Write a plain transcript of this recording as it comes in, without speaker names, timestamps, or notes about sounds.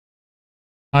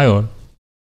Hi all.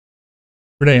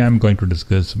 Today I am going to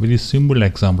discuss a very simple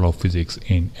example of physics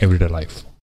in everyday life.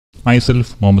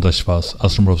 Myself, Mohammad Ashfaq,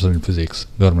 Assistant Professor in Physics,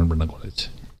 Government Brenda College.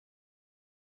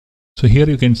 So here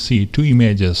you can see two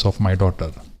images of my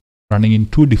daughter running in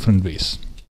two different ways.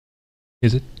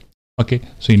 Is it? Okay.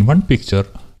 So in one picture,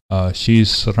 she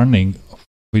is running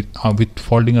with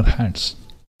folding her hands.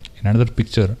 In another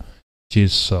picture, she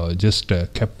is just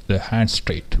kept the hands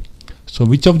straight. So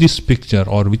which of this picture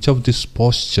or which of this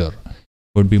posture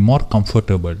would be more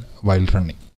comfortable while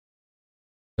running?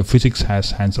 The physics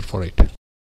has answer for it.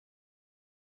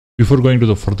 Before going to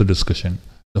the further discussion,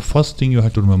 the first thing you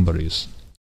have to remember is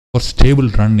for stable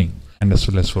running and as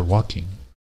well as for walking,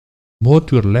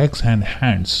 both your legs and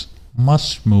hands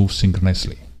must move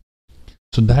synchronously.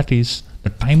 So that is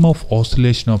the time of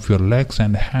oscillation of your legs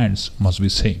and hands must be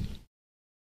same.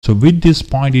 So with this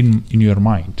point in your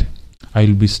mind, I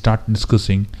will be start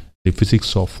discussing the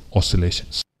physics of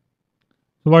oscillations.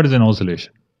 So what is an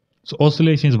oscillation? So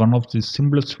oscillation is one of the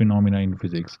simplest phenomena in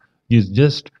physics. It is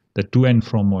just the to and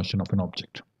from motion of an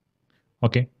object.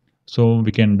 Okay, so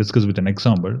we can discuss with an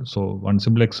example. So one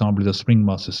simple example is a spring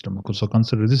mass system. So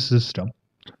consider this system.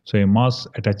 So a mass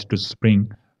attached to spring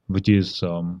which is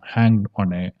hanged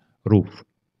on a roof.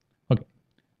 Okay.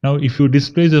 Now if you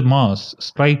displace the mass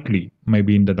slightly,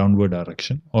 maybe in the downward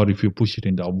direction, or if you push it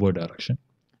in the upward direction,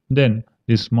 then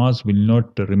this mass will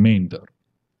not remain there.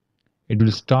 It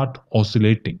will start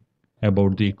oscillating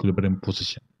about the equilibrium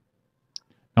position.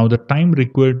 Now the time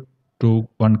required to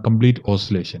one complete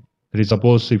oscillation, that is,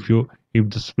 suppose if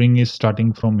the spring is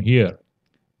starting from here,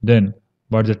 then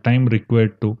what is the time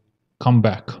required to come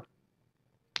back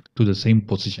to the same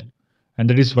position, and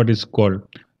that is what is called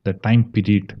the time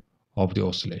period of the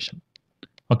oscillation.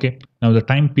 Okay, now the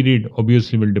time period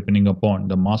obviously will depending upon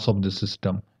the mass of the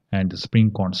system and the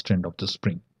spring constant of the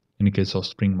spring in the case of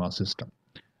spring mass system.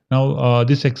 Now,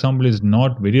 this example is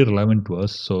not very relevant to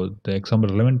us. So, the example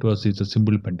relevant to us is a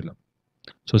simple pendulum.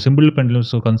 So, simple pendulum,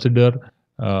 so consider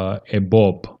a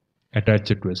bob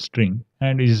attached to a string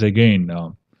and it is again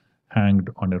hanged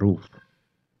on a roof.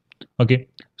 Okay,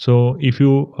 so if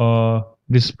you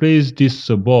displace this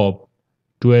bob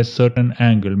to a certain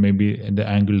angle, maybe the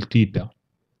angle theta,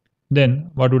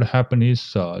 then what would happen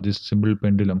is this simple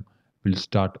pendulum will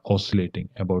start oscillating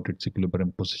about its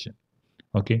equilibrium position.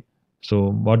 Okay,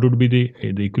 so what would be the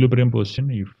equilibrium position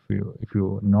if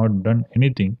you not done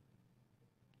anything,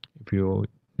 if you're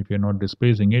not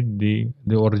displacing it, the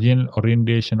original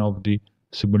orientation of the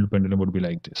simple pendulum would be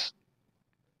like this.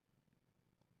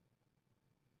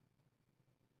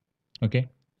 Okay,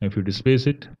 if you displace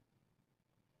it,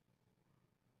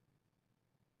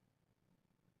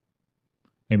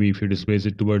 maybe if you displace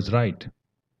it towards right,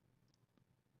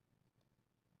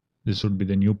 this would be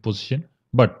the new position.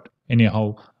 But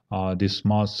anyhow, this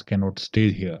mass cannot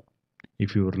stay here.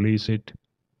 If you release it,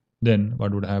 then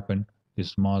what would happen?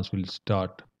 This mass will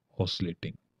start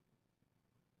oscillating.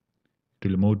 It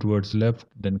will move towards left,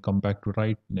 then come back to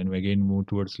right, then we again move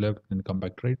towards left, then come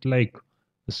back to right, like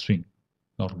a string,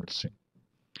 normal string.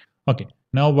 Okay,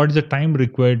 now what is the time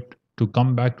required to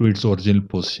come back to its original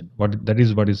position? That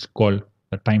is what is called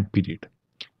the time period.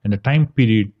 And the time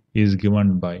period is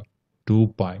given by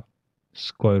 2 pi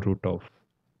square root of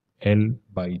L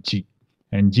by G.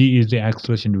 And G is the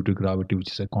acceleration due to gravity,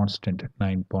 which is a constant at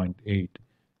 9.8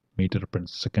 meter per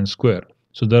second square.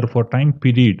 So therefore, time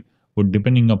period would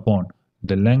depending upon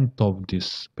the length of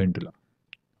this pendulum.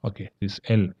 Okay, this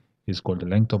L is called the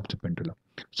length of the pendulum.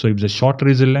 So if the shorter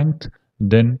is the length,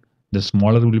 then the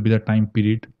smaller will be the time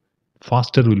period,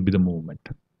 faster will be the movement.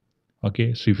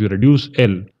 Okay, so if you reduce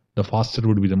L, the faster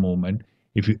would be the movement.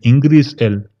 If you increase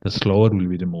L, the slower will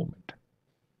be the movement.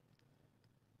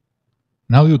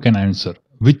 Now you can answer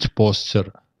which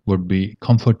posture would be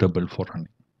comfortable for running.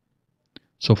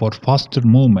 So for faster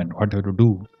movement, what we have to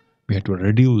do? We have to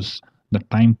reduce the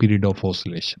time period of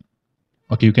oscillation.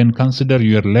 Okay, you can consider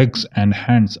your legs and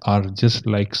hands are just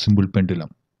like simple pendulum.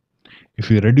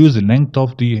 If you reduce the length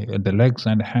of the legs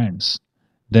and hands,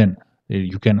 then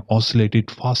you can oscillate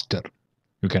it faster.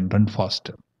 You can run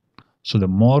faster. So the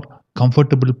more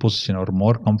comfortable position or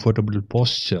more comfortable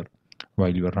posture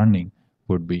while you are running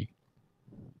would be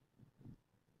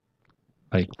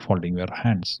like folding your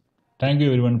hands. Thank you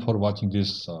everyone for watching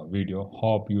this video.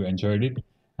 Hope you enjoyed it,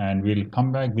 and we'll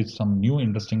come back with some new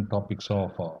interesting topics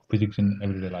of physics in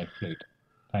everyday life later.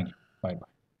 Thank you. Bye bye.